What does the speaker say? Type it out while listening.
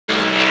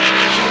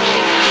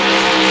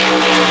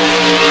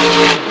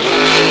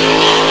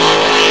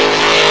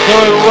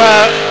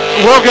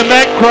Welcome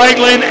back, Craig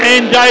Lynn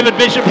and David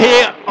Bishop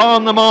here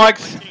on the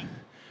mics.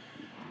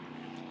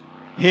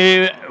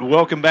 Here,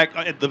 welcome back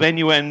at the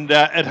venue and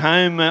at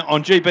home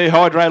on GB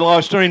Hydro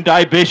live stream.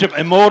 Dave Bishop,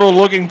 Immortal,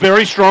 looking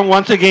very strong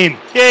once again.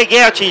 Yeah,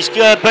 Gouchy's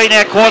been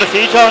out quite a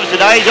few times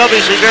today. He's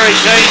obviously very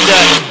keen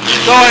to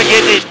try and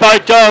get this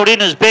boat dialed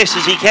in as best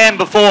as he can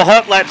before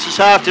hot laps this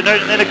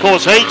afternoon, and then of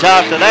course heats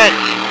after that.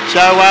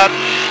 So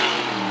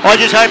I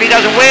just hope he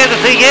doesn't wear the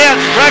thing out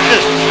in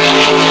practice.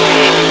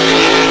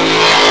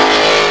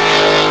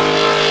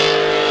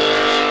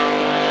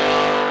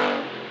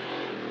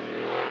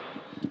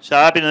 So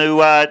up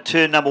into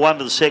turn number one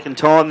for the second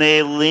time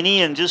there,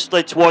 Linny, and just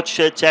let's watch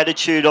its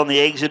attitude on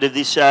the exit of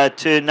this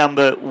turn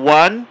number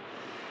one.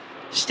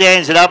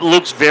 Stands it up,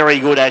 looks very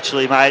good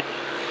actually, mate.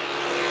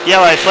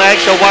 Yellow flag,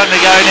 so one to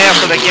go now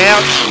for the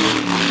Gouts.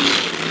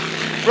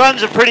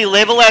 Runs a pretty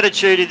level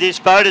attitude in this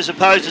boat as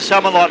opposed to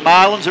someone like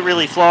Marlin's that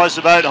really flies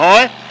the boat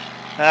high.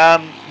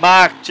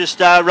 Mark just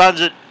runs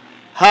it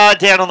hard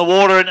down on the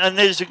water, and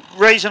there's a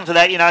reason for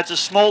that. You know, it's a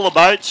smaller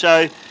boat,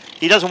 so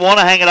he doesn't want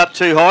to hang it up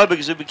too high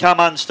because it'll become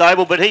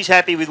unstable, but he's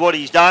happy with what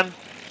he's done.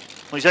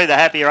 Well, he's either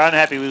happy or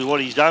unhappy with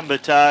what he's done,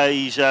 but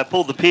he's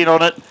pulled the pin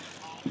on it.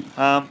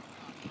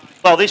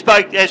 Well, this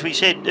boat, as we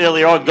said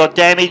earlier on, got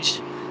damaged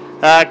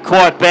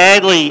quite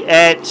badly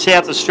at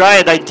South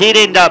Australia. They did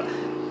end up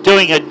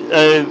doing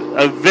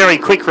a very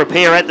quick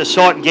repair at the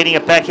site and getting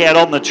it back out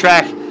on the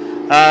track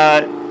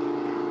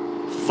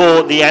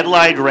for the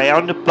Adelaide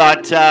round,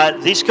 but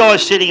this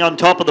guy's sitting on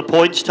top of the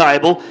points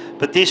table,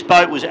 but this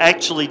boat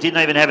didn't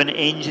even have an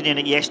engine in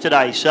it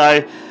yesterday,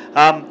 so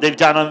they've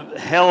done a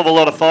hell of a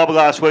lot of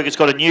fiberglass work. It's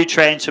got a new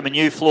transom, a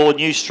new floor,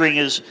 new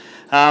stringers.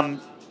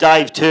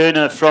 Dave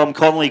Turner from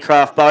Connolly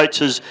Craft Boats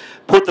has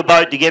put the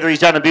boat together. He's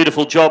done a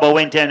beautiful job. I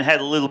went down and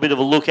had a little bit of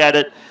a look at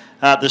it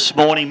this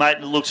morning, mate,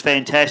 and it looks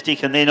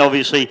fantastic. And then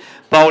obviously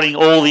bolting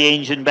all the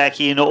engine back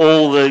in,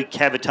 all the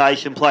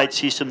cavitation plate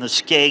system, the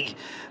skeg,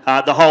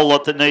 the whole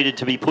lot that needed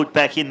to be put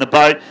back in the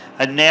boat,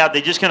 and now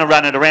they're just going to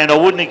run it around. I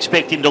wouldn't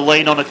expect him to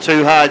lean on it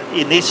too hard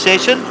in this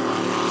session,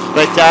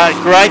 but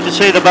great to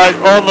see the boat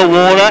on the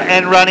water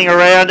and running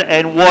around,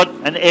 and what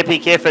an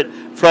epic effort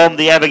from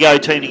the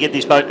Avago team to get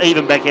this boat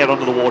even back out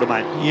onto the water,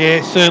 mate.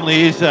 Yeah,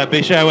 certainly is,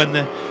 Bisho, and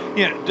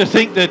to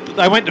think that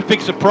they went to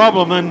fix a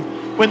problem,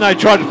 and when they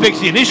tried to fix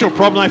the initial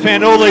problem, they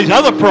found all these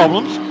other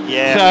problems.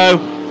 Yeah. So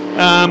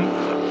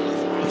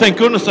thank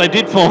goodness they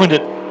did find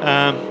it,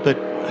 but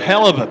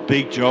hell of a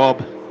big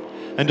job.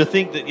 And to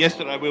think that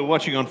yesterday we were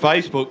watching on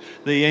Facebook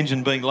the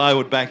engine being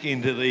lowered back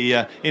into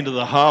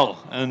the hull,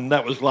 and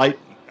that was late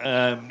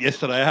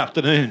yesterday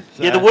afternoon.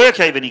 So. Yeah, the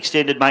work even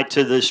extended, mate,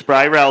 to the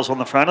spray rails on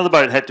the front of the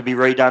boat had to be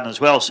redone as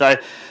well. So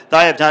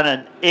they have done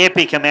an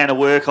epic amount of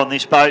work on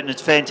this boat, and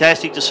it's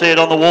fantastic to see it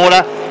on the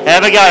water.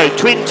 Avago,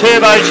 twin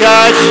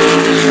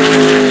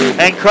turbocharged,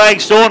 and Craig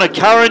Storner,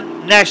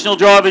 current National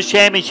Drivers'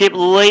 Championship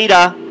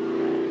leader,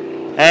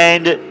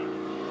 and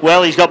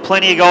well, he's got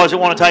plenty of guys that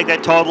want to take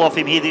that title off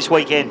him here this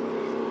weekend.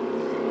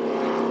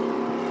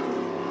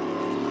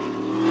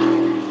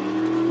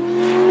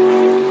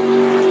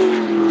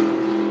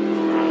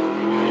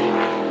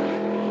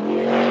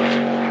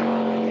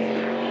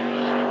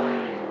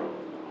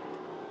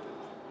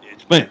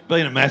 It's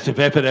been a massive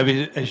effort,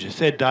 as you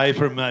said, Dave,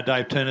 from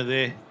Dave Turner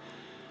there,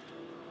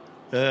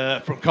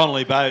 from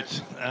Connolly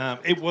Boats.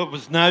 It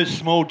was no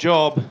small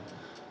job,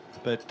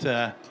 but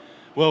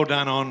well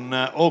done on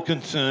all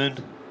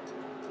concerned.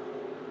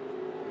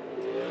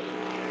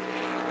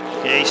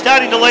 Yeah, he's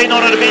starting to lean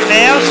on it a bit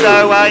now,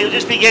 so you'll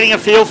just be getting a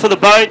feel for the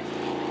boat.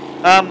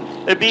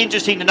 It'd be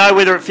interesting to know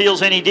whether it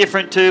feels any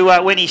different to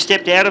when he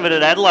stepped out of it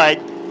at Adelaide.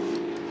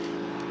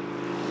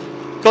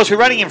 Of course, we're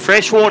running in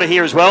freshwater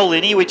here as well,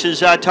 Linny, which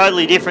is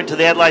totally different to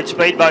the Adelaide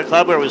Speedboat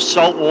Club where it was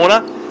salt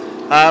water.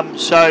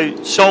 So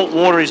salt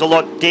water is a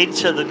lot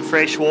denser than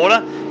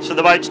freshwater, so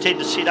the boats tend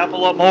to sit up a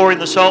lot more in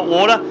the salt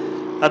water.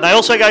 And they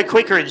also go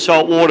quicker in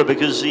salt water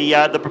because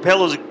the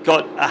propellers have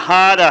got a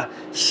harder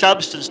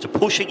substance to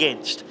push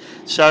against.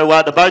 So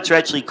the boats are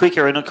actually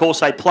quicker, and of course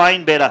they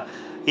plane better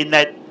in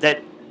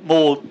that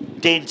more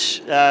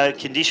dense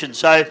condition.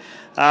 So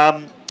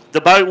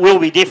the boat will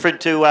be different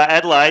to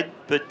Adelaide,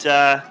 but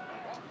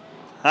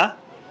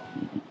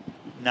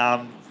no,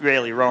 I'm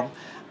really wrong.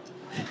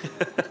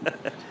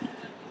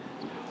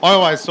 I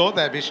always thought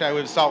that, Bisho,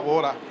 with salt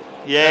water.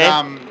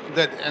 Yeah.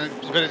 But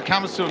it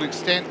comes to an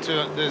extent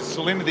to the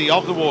salinity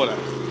of the water.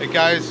 It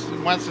goes,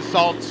 once the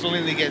salt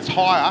salinity gets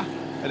higher,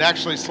 it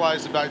actually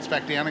slows the boats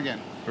back down again.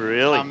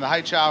 Really? The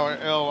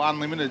HRL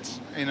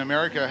Unlimiteds in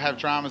America have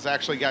dramas that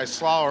actually go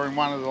slower in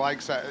one of the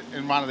lakes,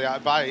 in one of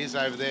the bays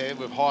over there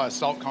with higher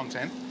salt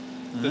content.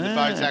 That the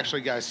boats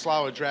actually go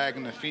slower,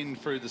 dragging the fin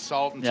through the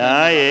salt and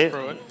turning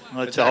through it.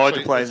 Well, it's a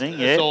hydroplane thing,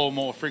 yeah. It's all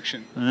more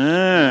friction.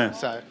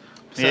 So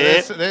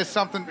there's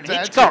something to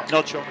add to.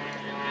 Not sure.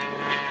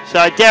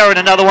 So Darren,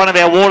 another one of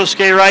our water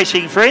ski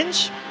racing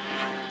friends.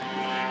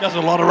 Does a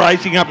lot of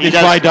racing up this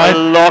way, He does Dave. a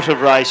lot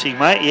of racing,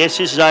 mate. Yes,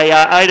 this is a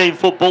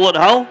 18-foot bullet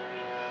hull.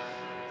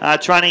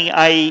 It's running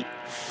a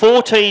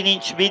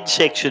 14-inch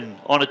midsection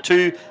on a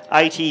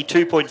 280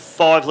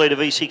 2.5 litre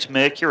V6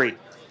 Mercury.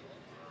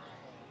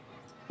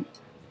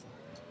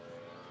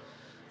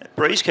 That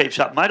breeze keeps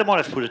up, mate. I might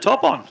have to put a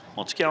top on.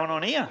 What's going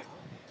on here?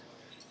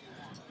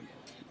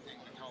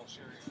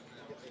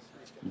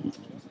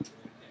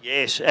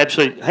 Yes,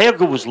 absolutely. How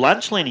good was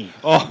lunch, Lenny?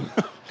 Oh,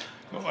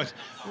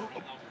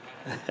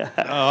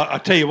 I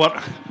tell you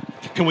what,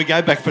 can we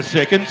go back for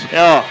seconds?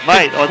 Oh,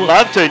 mate, I'd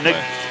love to.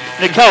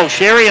 Nicole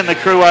Sherry and the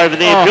crew over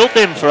there built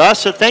them for us,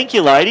 so thank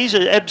you, ladies.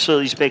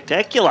 Absolutely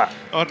spectacular.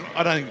 I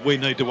don't think we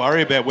need to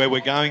worry about where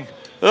we're going.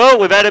 Oh,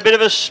 we've had a bit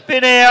of a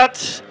spin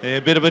out. Yeah,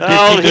 a bit of a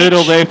dipsy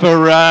doodle there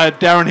for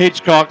Darren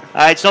Hitchcock.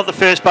 It's not the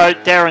first boat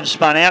Darren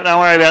spun out. Don't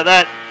worry about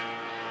that.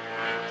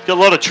 It's got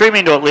a lot of trim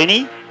into it,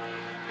 Lenny.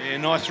 Yeah,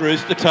 nice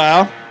rooster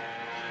tail.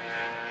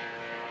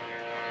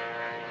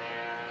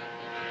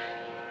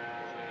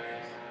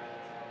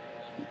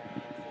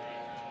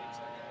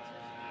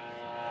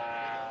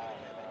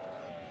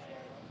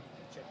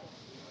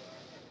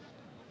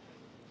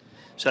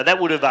 So that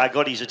would have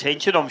got his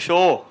attention, I'm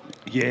sure.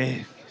 Yeah,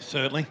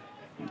 certainly.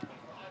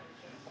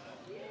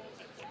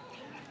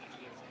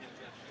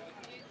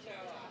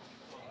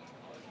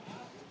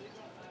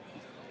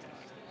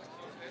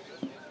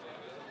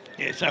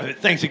 Yeah, so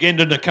thanks again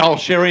to Nicole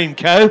Sherry and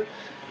co.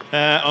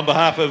 On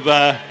behalf of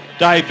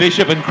Dave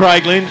Bishop and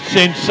Craig Lynn.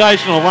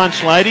 Sensational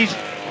lunch, ladies.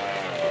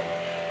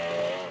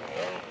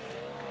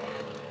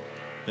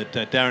 But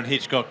Darren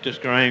Hitchcock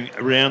just going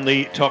around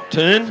the top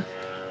turn.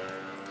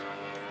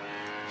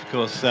 Of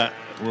course,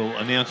 we'll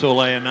announce all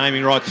our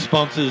naming rights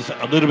sponsors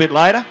a little bit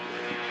later.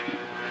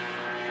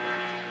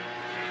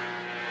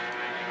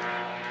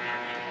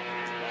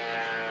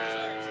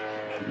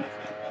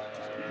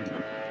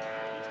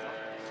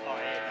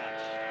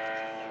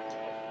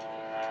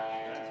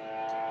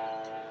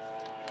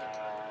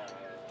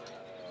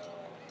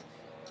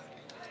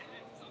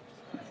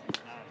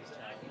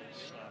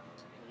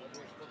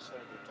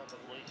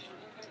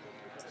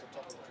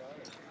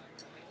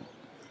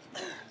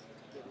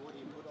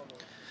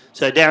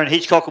 So Darren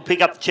Hitchcock will pick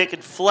up the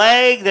checkered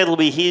flag. That'll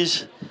be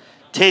his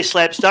test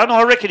laps done.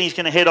 I reckon he's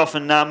going to head off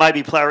and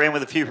maybe play around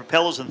with a few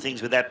propellers and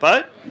things with that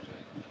boat.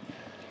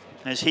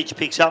 As Hitch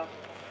picks up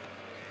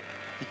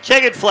the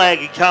checkered flag,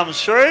 it comes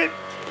through.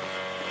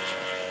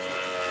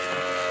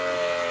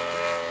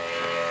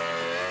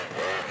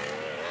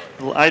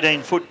 Little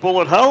 18-foot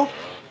bullet hull.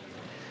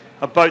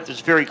 A boat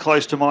that's very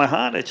close to my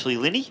heart, actually,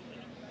 Linny.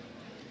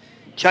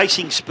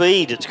 Chasing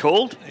Speed, it's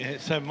called. Yeah,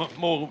 so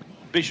more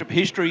Bishop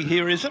history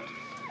here, is it?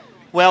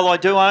 Well, I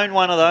do own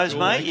one of those,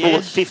 mate.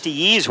 Yeah, 50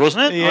 years,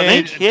 wasn't it? Yeah, I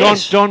think.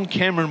 Yes. Don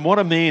Cameron, what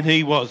a man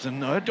he was.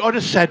 And I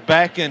just sat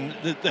back and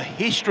the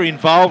history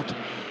involved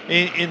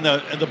in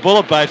the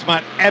bullet boats,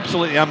 mate,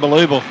 absolutely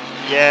unbelievable.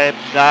 Yeah,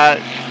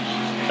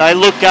 they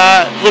look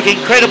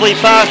incredibly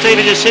fast,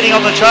 even just sitting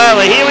on the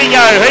trailer. Here we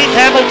go, Heath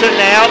Hamilton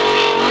now.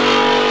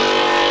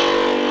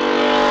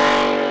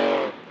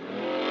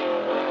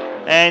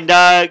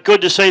 And good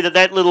to see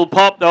that little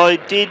pop. I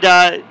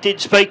did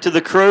speak to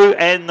the crew,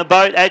 and the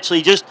boat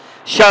actually just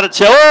shut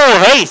itself.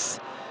 Oh, Heath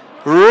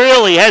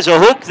really has a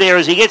hook there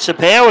as he gets the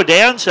power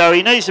down, so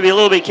he needs to be a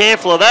little bit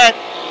careful of that.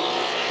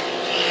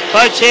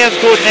 Boat sounds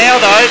good now,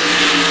 though.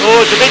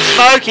 Oh, it's a bit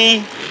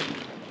smoky.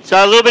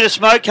 So a little bit of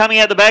smoke coming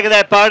out the back of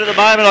that boat at the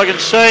moment, I can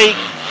see.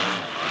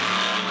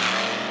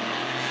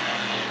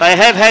 They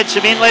have had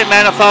some inlet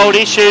manifold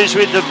issues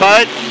with the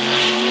boat.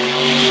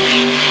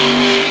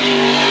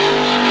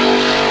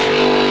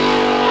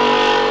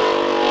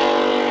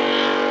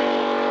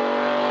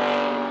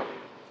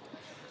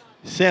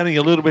 Sounding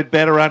a little bit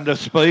better under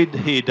speed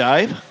here,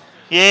 Dave.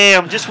 Yeah,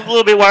 I'm just a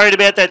little bit worried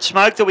about that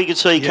smoke that we could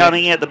see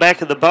coming out the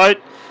back of the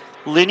boat.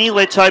 Linny,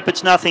 let's hope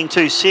it's nothing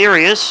too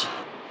serious.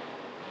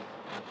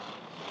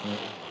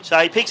 So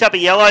he picks up a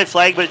yellow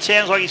flag, but it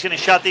sounds like he's going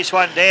to shut this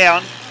one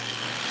down.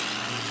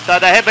 So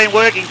they have been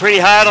working pretty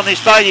hard on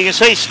this boat. You can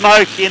see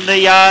smoke in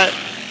the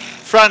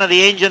front of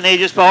the engine there,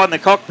 just behind the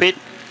cockpit.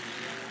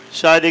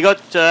 So they've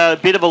got a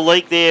bit of a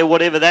leak there,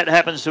 whatever that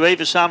happens to be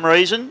for some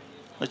reason.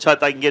 Let's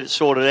hope they can get it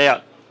sorted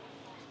out.